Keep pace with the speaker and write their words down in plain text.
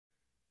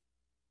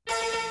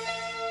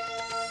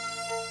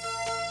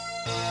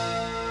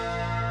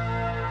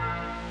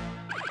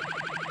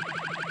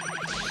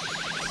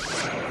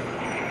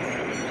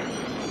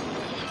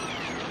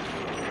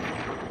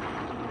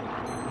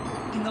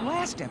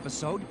last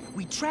episode,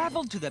 we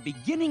traveled to the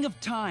beginning of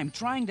time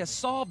trying to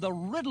solve the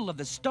riddle of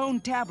the stone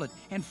tablet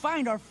and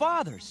find our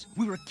fathers.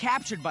 We were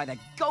captured by the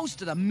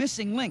ghost of the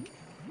missing link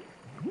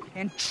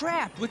and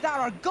trapped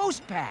without our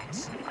ghost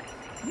packs.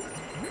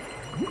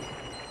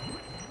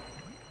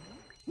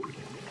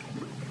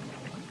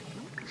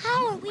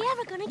 How are we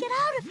ever gonna get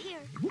out of here?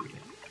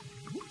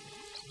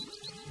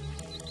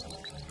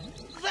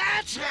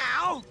 That's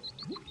how!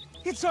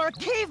 It's our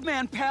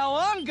caveman pal,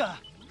 Unga!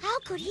 How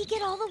could he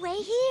get all the way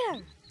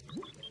here?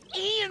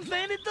 He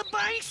invented the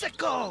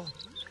bicycle!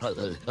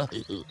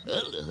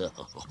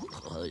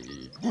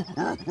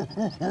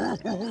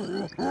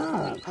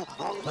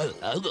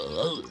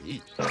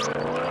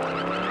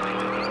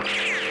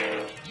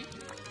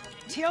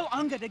 Tell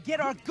Unga to get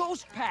our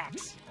ghost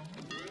packs!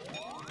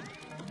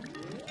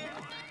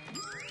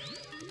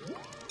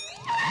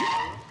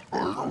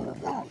 Hurry,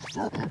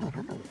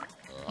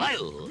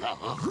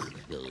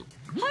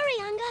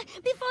 Unga,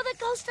 before the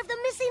ghost of the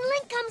missing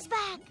link comes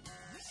back!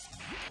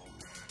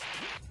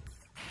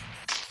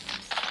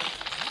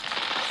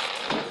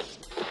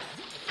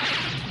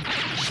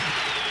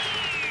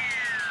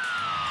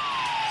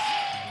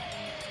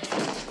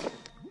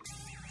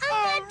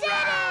 Unga did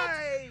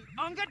it!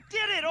 Unga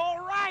did it, all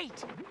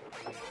right!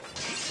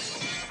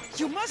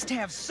 You must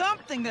have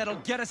something that'll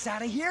get us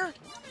out of here.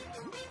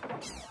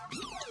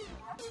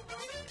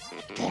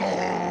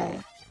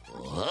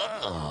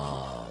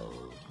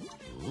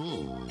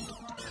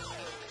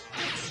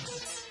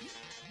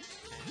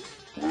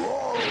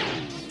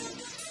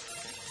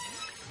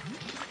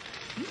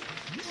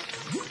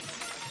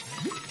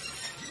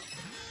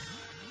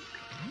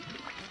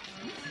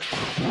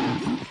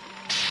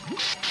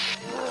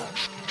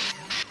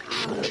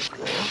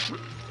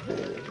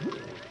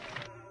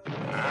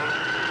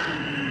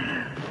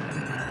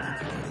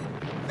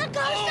 The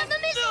ghost of the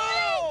missing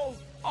link!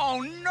 Oh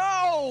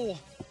no!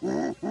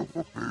 Hey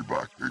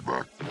back, hey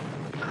back.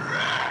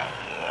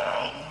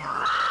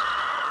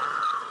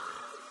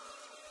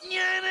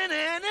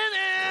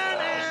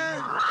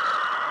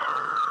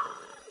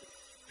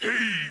 He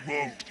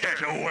won't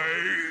get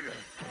away.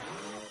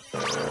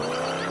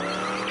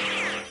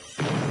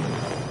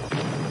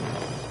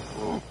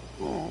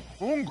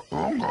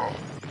 Unga.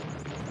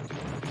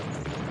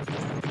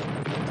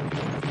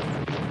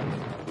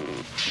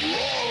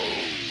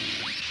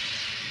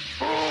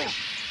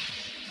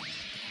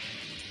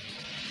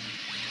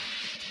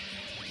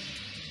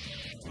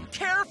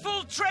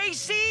 Careful,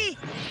 Tracy!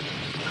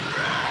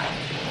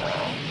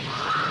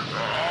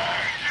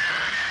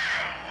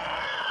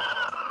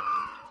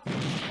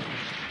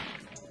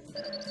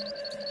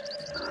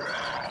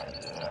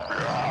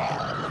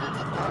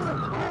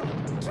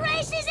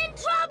 Tracy's in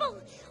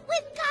trouble!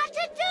 We've got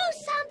to do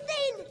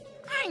something!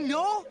 I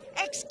know!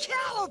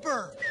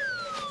 Excalibur!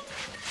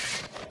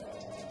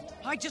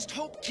 I just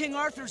hope King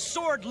Arthur's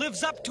sword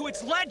lives up to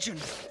its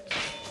legend.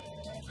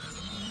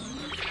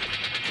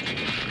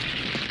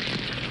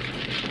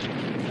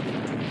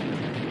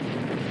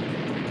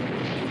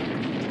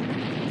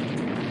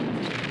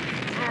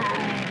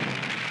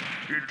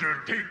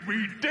 It'll take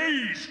me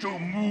days to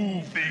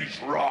move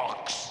these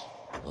rocks.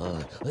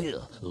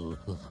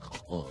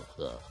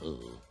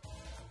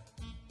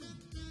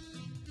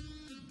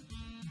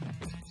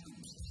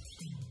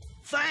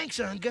 Thanks,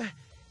 Unga.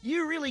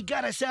 You really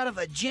got us out of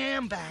a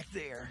jam back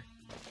there.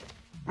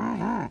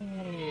 Hi,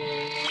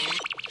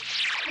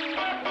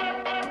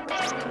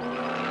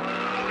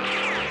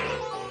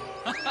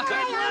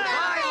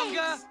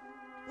 Unga!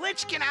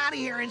 Let's get out of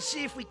here and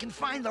see if we can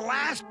find the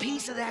last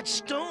piece of that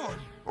stone.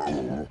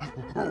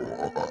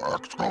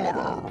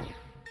 Excalibur.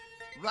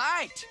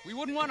 Right! We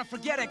wouldn't want to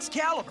forget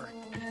Excalibur.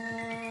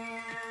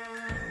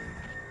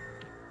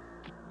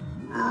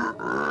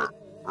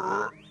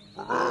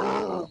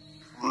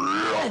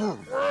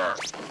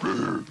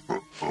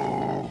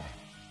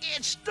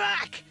 It's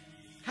stuck!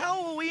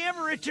 How will we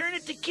ever return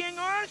it to King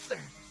Arthur?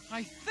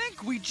 I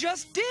think we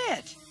just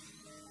did!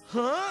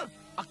 Huh?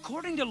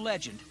 According to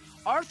legend,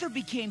 Arthur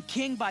became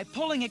king by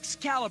pulling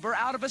Excalibur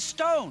out of a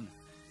stone.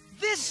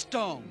 This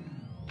stone!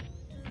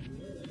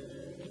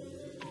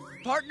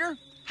 Partner,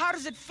 how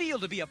does it feel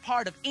to be a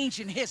part of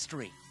ancient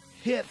history?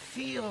 It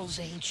feels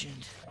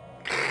ancient.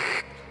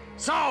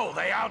 So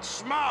they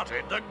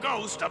outsmarted the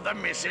ghost of the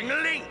missing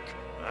link.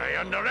 I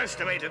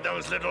underestimated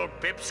those little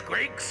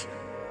pipsqueaks.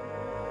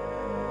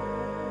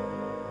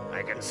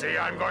 I can see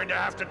I'm going to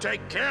have to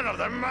take care of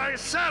them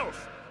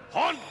myself.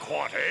 Haunt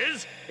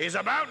Quarters is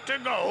about to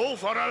go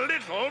for a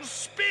little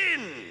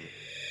spin.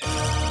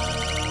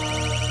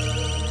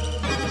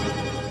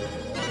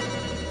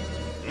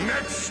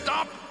 Next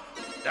stop,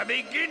 the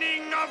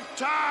beginning of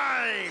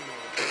time.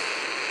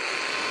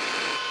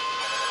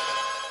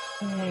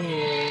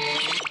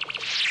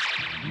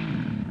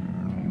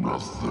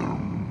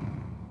 Nothing.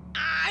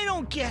 I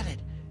don't get it.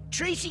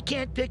 Tracy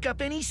can't pick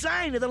up any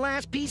sign of the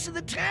last piece of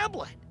the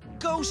tablet.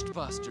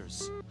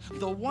 Ghostbusters.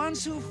 The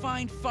ones who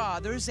find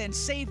fathers and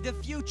save the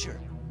future.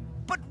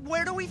 But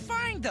where do we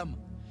find them?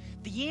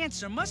 The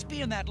answer must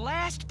be in that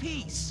last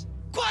piece.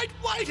 Quite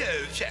right,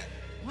 old chap.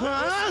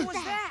 What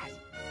was that?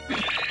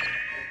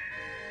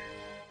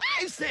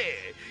 say,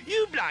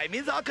 you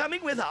blimies are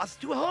coming with us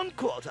to horde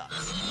quarters.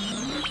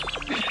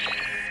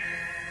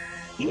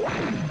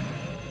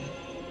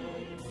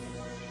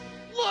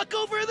 Look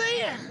over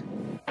there!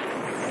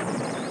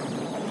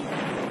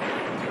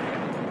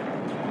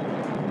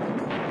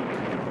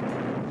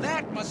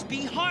 That must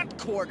be haunt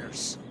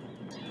quarters.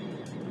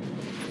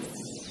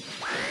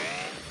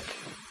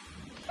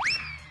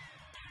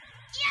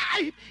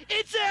 Yeah,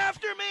 it's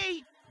after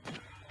me!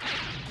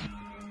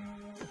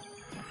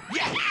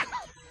 Yeah!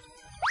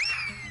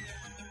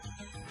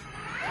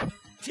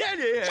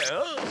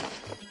 Ta-da!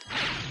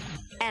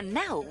 And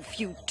now,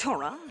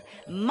 Futura,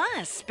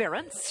 my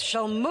spirits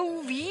shall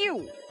move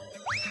you.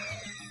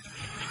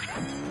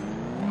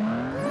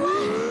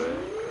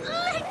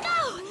 Let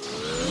go!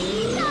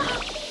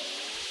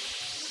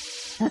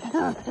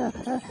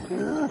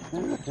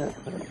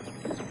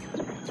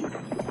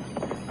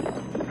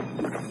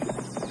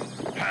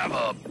 Have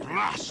a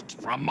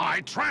blast from my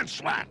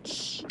trance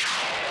lance.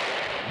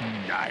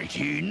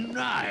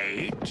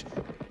 Nighty-night.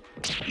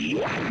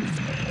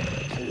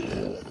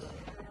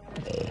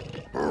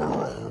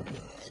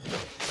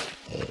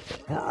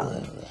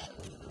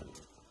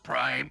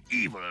 Prime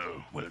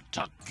Evil will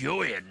tuck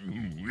you in.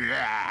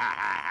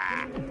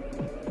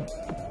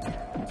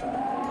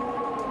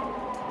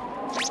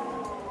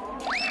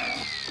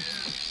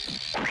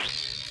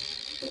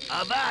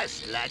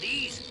 Avast,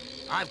 laddies.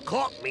 I've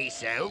caught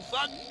myself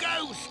a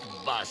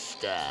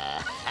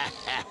Ghostbuster.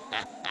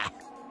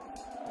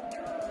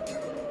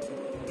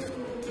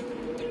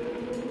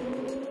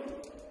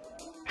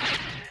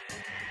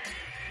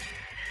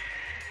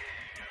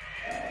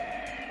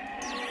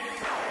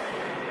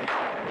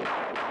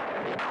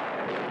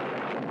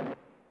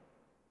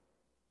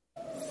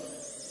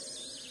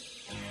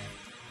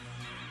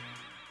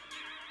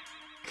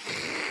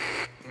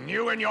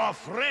 You and your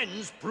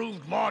friends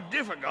proved more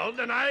difficult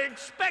than I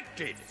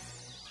expected.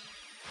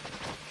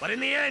 But in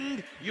the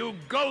end, you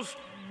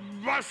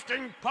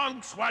ghost-busting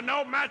punks were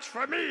no match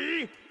for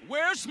me.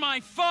 Where's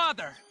my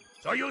father?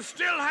 So you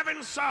still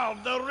haven't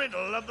solved the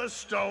riddle of the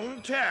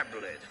stone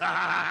tablet.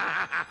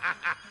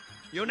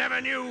 You never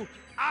knew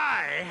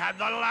I had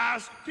the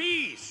last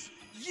piece.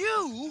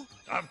 You?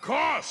 Of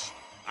course.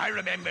 I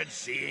remembered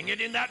seeing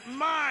it in that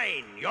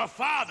mine your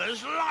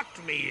fathers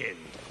locked me in.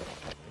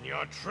 When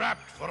you're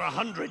trapped for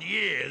 100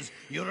 years,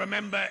 you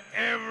remember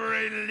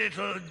every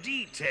little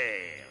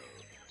detail.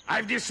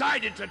 I've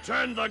decided to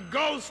turn the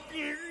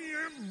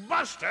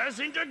Ghostbusters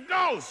into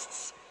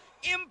ghosts.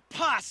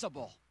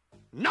 Impossible.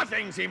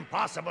 Nothing's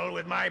impossible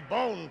with my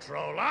bone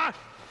troller.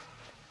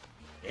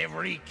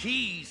 Every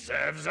key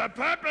serves a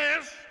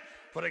purpose.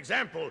 For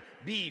example,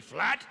 B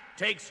flat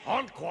takes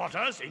haunt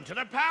quarters into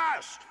the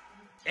past.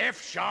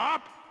 F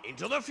sharp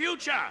into the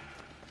future.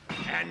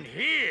 And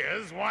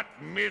here's what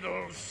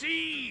middle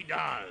C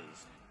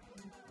does.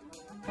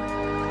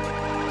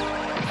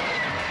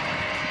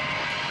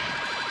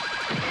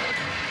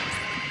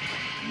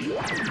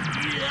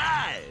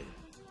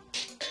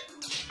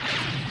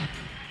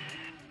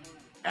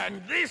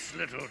 And this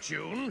little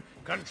tune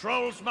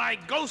controls my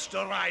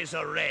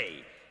Ghosterizer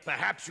ray.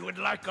 Perhaps you would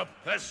like a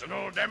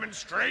personal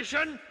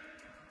demonstration?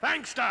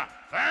 Thankster!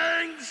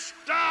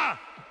 Thankster!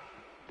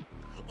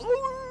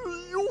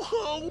 Oh, you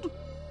hold.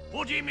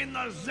 Put him in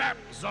the zap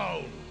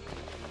zone.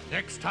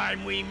 Next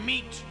time we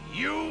meet,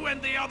 you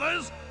and the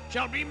others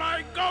shall be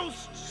my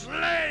ghost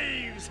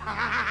slaves!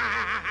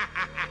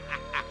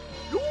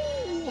 You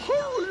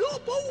hurry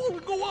up, I want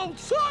to go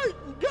outside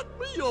and get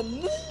me a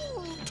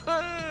moon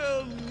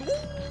tan.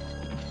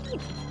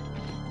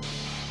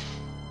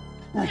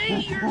 Hey,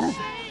 you're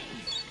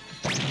safe!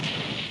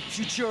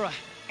 Futura,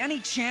 any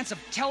chance of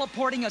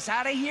teleporting us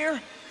out of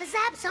here? The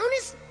zap zone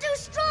is too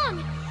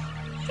strong.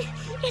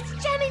 It's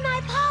jamming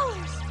my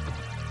powers.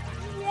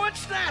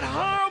 What's that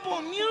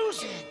horrible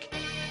music?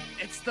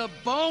 It's the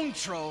Bone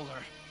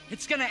Troller.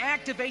 It's gonna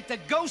activate the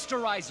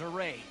Ghosterizer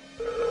ray.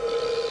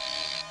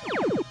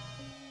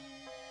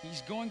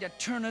 He's going to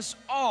turn us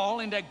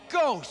all into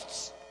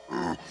ghosts.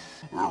 Oh,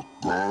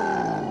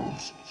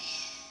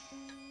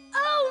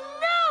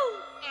 no!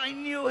 I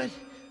knew it.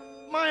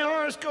 My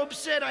horoscope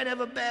said I'd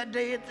have a bad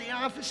day at the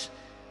office.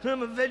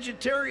 I'm a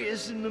vegetarian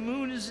and the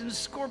moon is in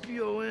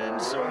Scorpio,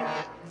 and so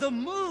yeah. The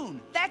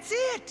moon, that's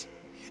it!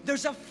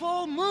 There's a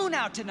full moon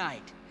out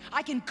tonight.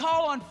 I can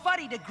call on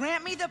Fuddy to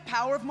grant me the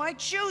power of my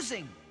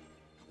choosing.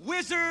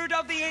 Wizard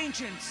of the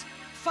Ancients,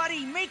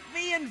 Fuddy, make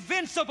me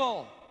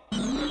invincible!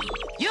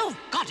 You've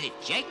got it,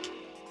 Jake.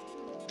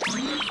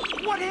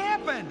 What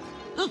happened?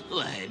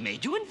 Oh, I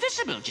made you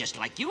invisible, just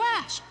like you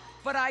asked.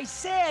 But I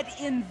said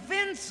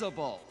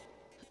invincible.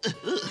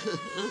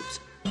 Oops.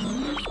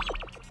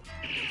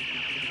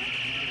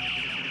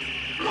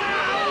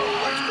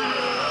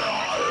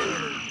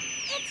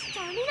 It's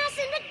turning us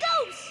into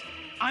ghosts.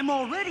 I'm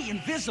already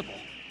invisible.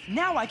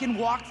 Now I can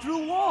walk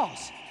through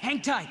walls.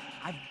 Hang tight,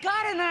 I've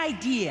got an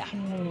idea.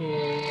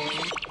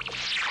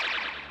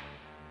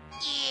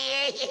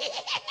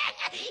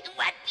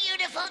 What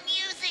beautiful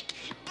music!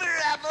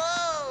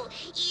 Bravo!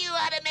 You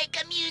ought to make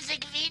a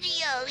music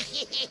video.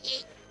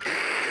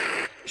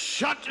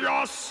 Shut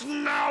your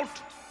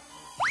snout!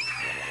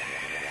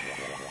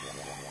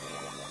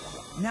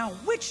 Now,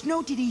 which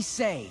note did he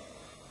say?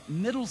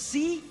 Middle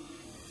C?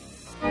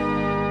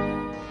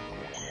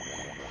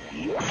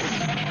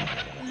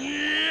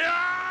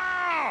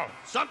 Yeah!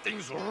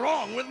 Something's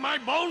wrong with my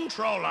bone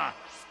troller.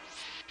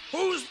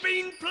 Who's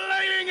been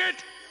playing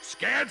it?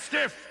 Scared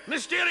Stiff,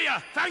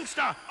 Mysteria,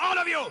 Fangster, all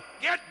of you,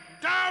 get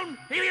down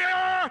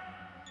here!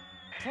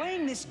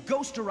 Playing this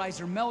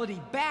Ghosterizer melody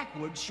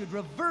backwards should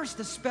reverse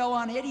the spell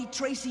on Eddie,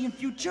 Tracy, and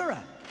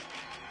Futura.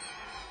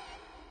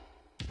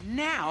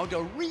 Now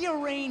to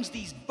rearrange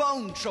these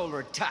bone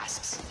troller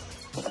tusks.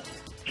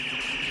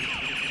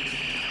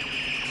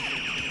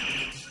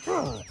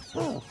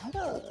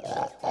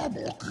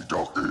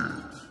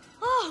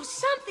 Oh,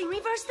 something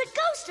reversed the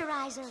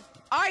Ghosterizer.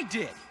 I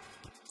did.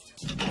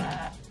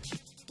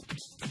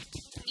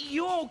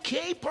 You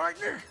okay,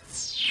 partner?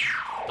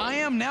 I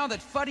am now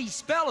that Fuddy's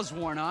spell is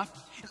worn off.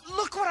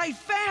 Look what I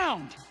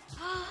found!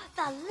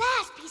 The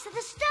last piece of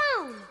the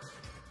stone.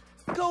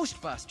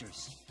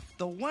 Ghostbusters.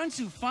 The ones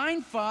who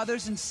find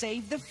fathers and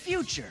save the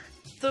future.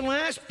 The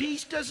last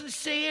piece doesn't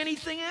say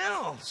anything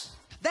else.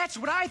 That's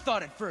what I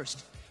thought at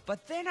first.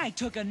 But then I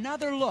took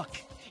another look.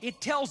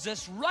 It tells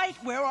us right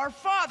where our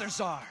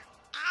fathers are.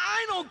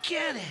 I don't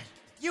get it.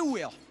 You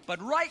will.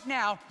 But right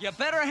now, you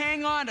better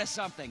hang on to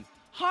something.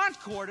 Haunt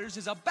Quarters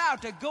is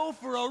about to go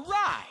for a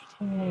ride.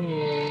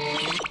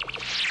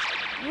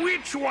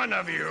 Which one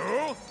of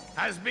you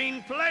has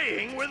been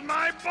playing with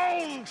my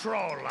bone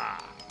troller?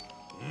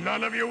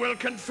 None of you will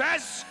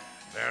confess?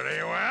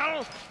 Very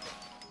well.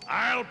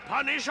 I'll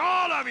punish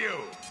all of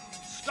you,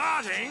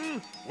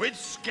 starting with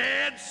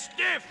Scared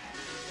Stiff.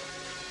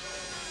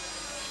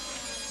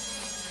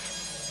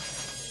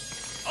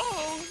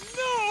 Oh,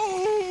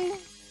 no!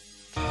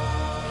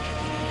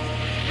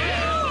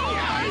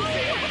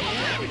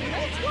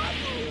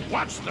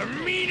 What's the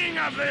meaning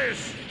of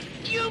this?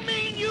 You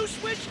mean you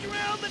switched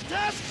around the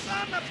tusks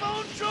on the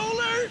bone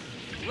troller?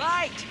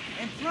 Right!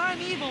 And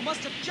Primeval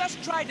must have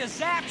just tried to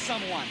zap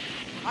someone.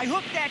 I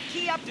hooked that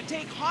key up to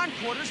take Haunt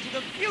Quarters to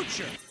the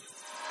future.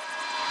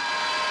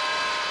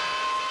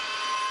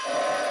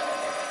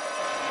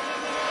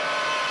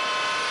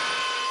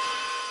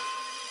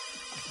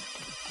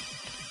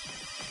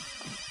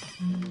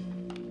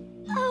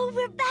 Oh,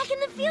 we're back in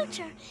the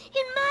future,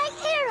 in my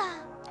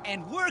era.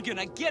 And we're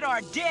gonna get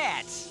our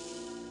dads.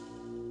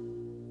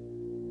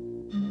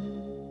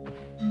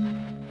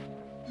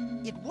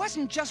 It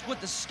wasn't just what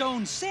the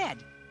stone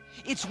said.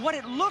 It's what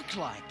it looked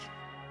like.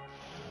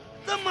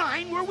 The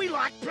mine where we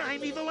locked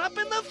Primeval up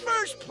in the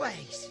first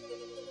place.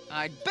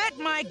 I'd bet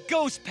my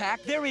ghost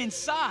pack they're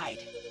inside.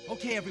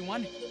 Okay,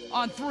 everyone,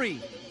 on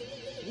 3.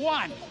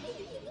 1,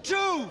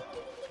 2,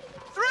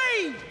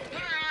 3!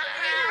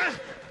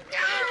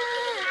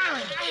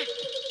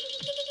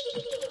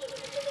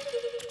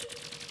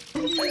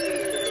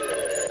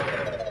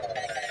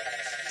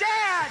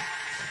 Dad!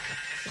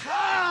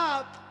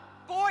 Pop!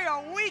 Boy,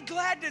 are we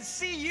glad to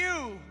see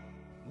you!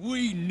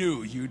 We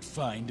knew you'd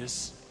find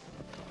us.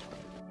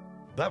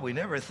 But we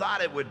never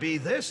thought it would be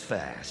this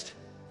fast.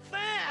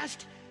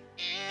 Fast?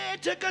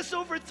 It took us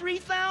over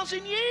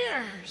 3,000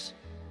 years.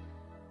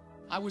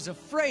 I was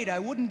afraid I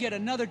wouldn't get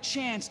another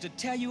chance to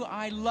tell you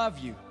I love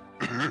you.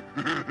 Uh-oh.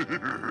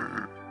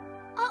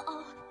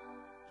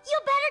 You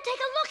better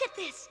take a look at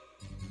this.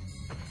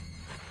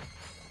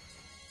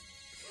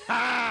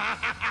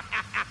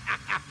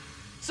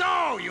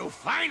 So, you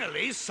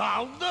finally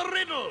solved the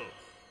riddle.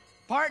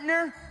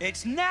 Partner,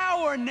 it's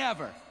now or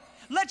never.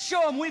 Let's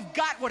show them we've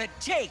got what it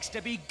takes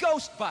to be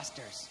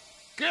Ghostbusters.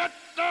 Get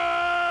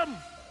them!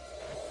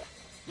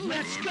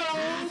 Let's go,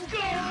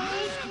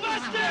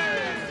 Ghostbusters!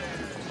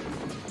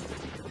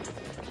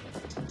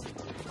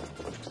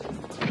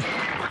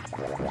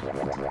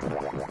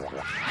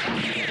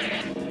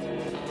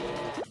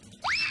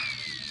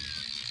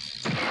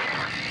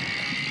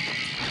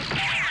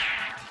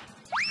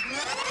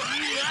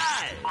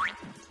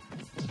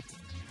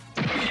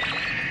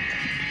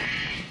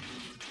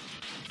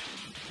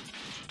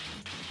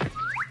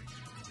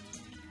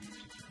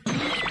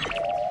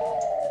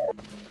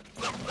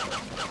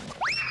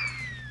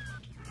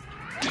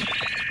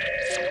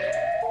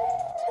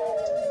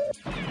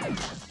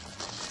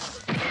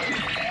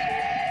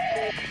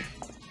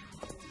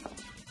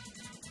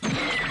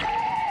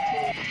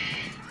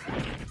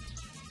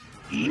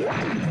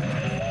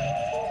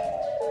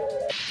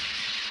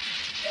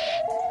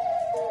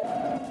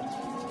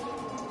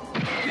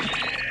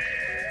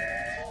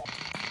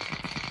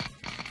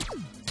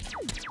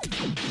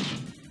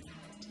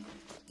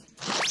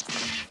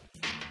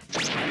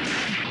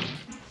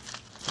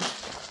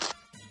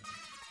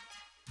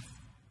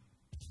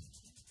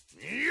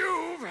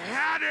 You've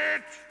had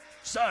it!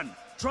 Son,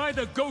 try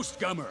the ghost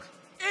gummer.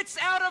 It's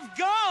out of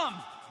gum!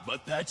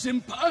 But that's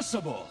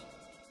impossible.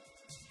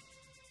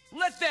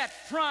 Let that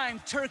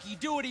prime turkey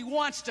do what he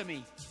wants to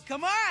me.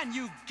 Come on,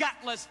 you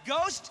gutless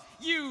ghost!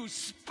 You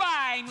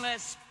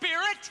spineless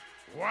spirit!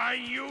 Why,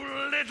 you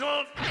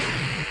little...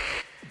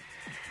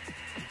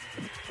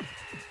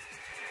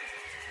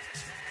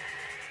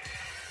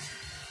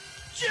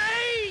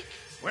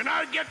 when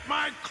I get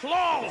my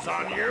claws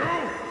on you.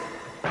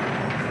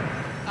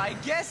 I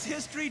guess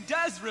history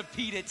does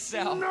repeat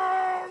itself.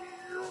 No,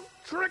 you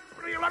tricked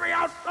me. Let me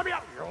out. Let me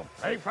out. You'll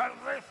pay for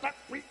this. Let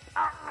me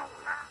out.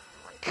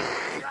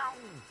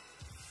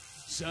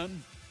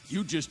 Son,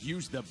 you just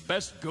used the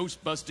best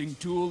ghost-busting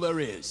tool there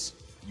is.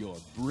 Your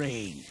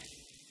brain.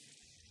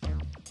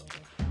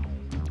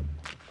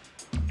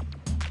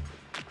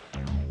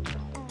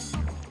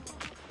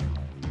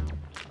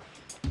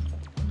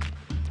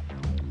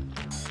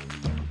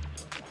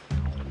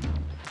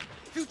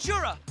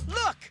 Futura,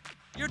 look!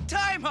 Your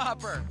time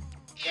hopper!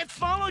 It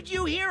followed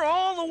you here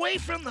all the way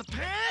from the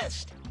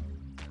past?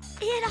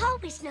 It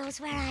always knows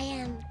where I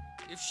am.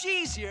 If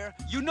she's here,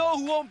 you know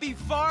who won't be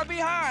far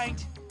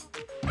behind.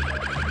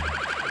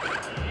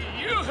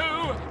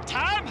 Yoo-hoo!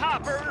 Time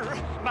hopper,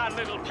 my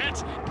little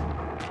pet.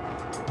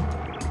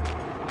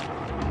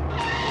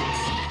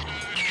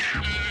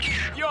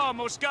 You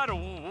almost got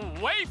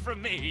away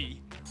from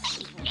me.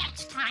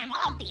 Next time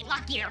I'll be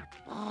luckier.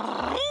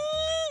 Ooh,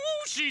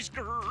 she's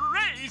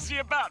crazy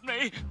about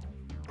me.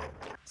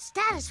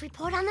 Status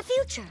report on the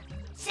future.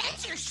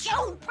 Since your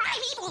show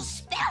primeval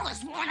spell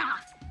is worn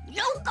off,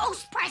 no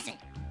ghost present.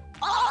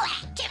 All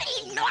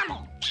activity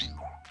normal.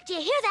 Do you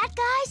hear that,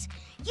 guys?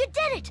 You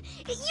did it!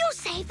 You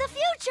saved the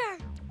future!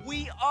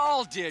 We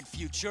all did,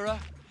 Futura.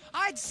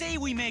 I'd say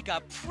we make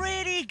a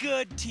pretty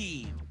good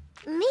team.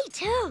 Me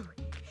too.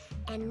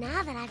 And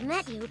now that I've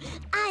met you,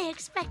 I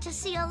expect to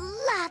see a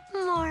lot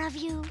more of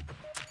you.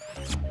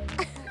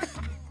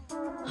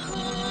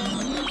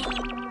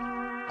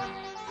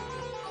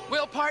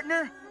 Well,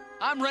 partner,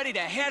 I'm ready to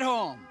head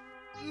home.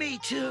 Me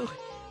too.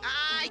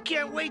 I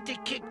can't wait to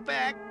kick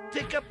back,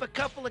 pick up a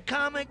couple of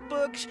comic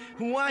books,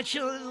 watch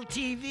a little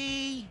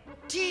TV.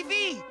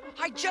 TV!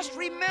 I just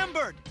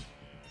remembered!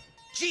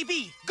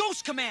 GB,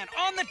 Ghost Command,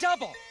 on the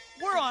double!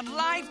 We're on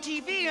live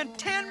TV in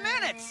 10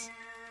 minutes!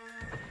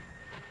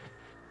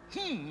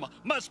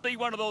 Must be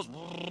one of those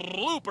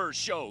blooper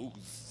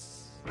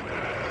shows.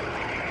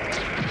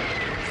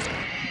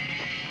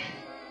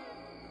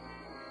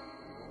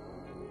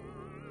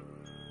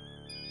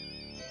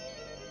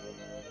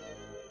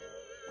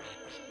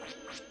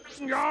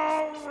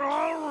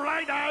 All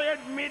right, I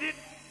admit it.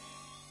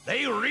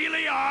 They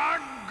really are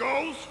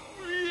ghosts.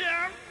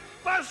 Yeah,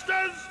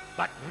 busters.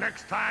 But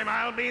next time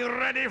I'll be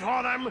ready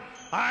for them.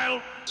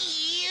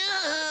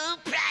 You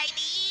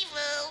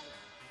primeval.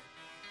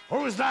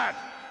 Who's that?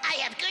 I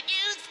have good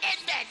news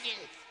and bad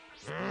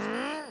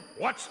news.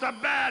 What's the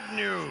bad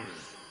news?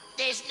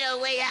 There's no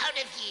way out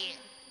of here.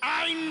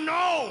 I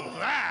know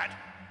that.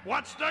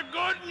 What's the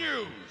good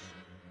news?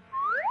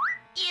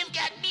 You've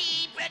got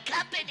me for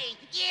company.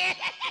 Yeah.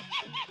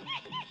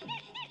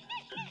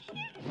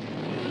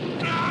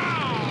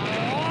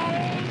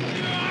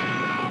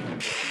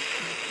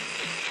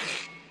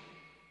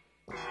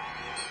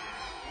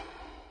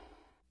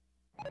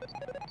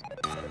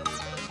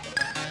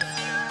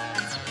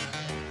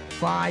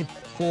 Five,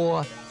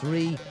 4,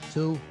 3,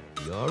 2,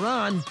 you're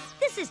on.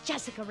 This is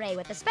Jessica Wray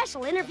with a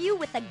special interview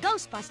with the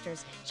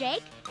Ghostbusters.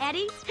 Jake,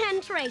 Eddie,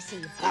 and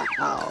Tracy.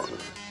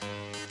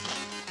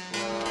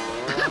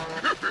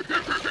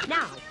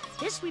 Now,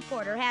 this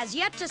reporter has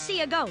yet to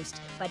see a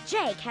ghost, but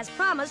Jake has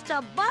promised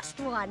to bust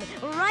one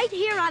right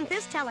here on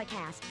this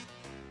telecast.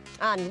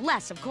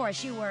 Unless, of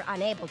course, you were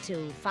unable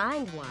to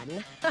find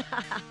one.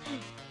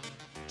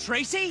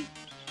 Tracy?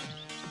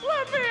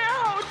 Let me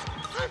out!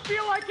 I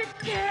feel like a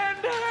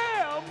canned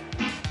ham!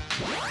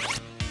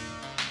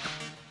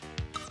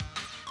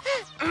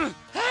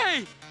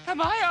 Hey!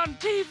 Am I on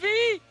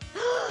TV?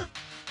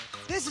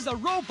 This is a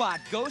robot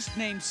ghost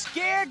named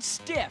Scared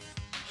Stiff.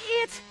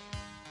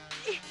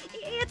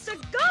 It's a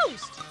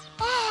ghost!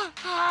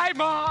 Hi,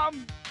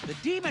 Mom! The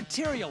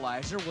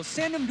dematerializer will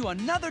send him to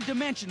another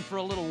dimension for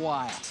a little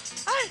while.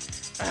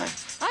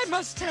 I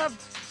must have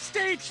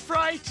stage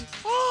fright.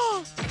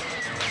 Oh!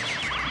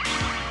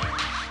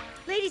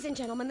 Ladies and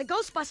gentlemen, the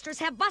Ghostbusters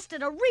have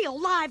busted a real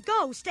live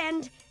ghost,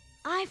 and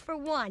I, for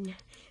one,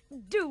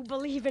 do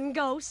believe in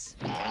ghosts.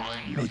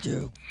 Me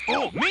too.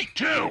 Oh, me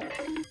too!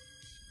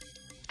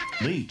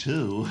 Me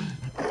too.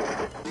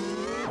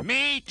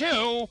 Me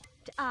too!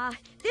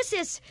 This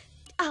is,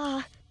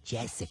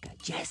 Jessica.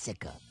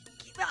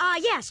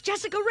 yes,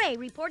 Jessica Wray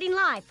reporting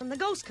live from the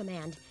Ghost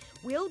Command.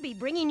 We'll be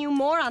bringing you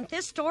more on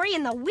this story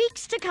in the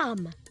weeks to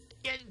come.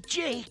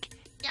 Jake,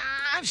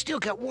 I've still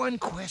got one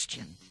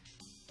question.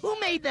 Who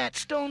made that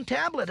stone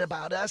tablet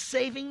about us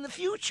saving the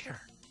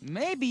future?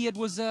 Maybe it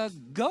was a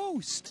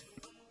ghost.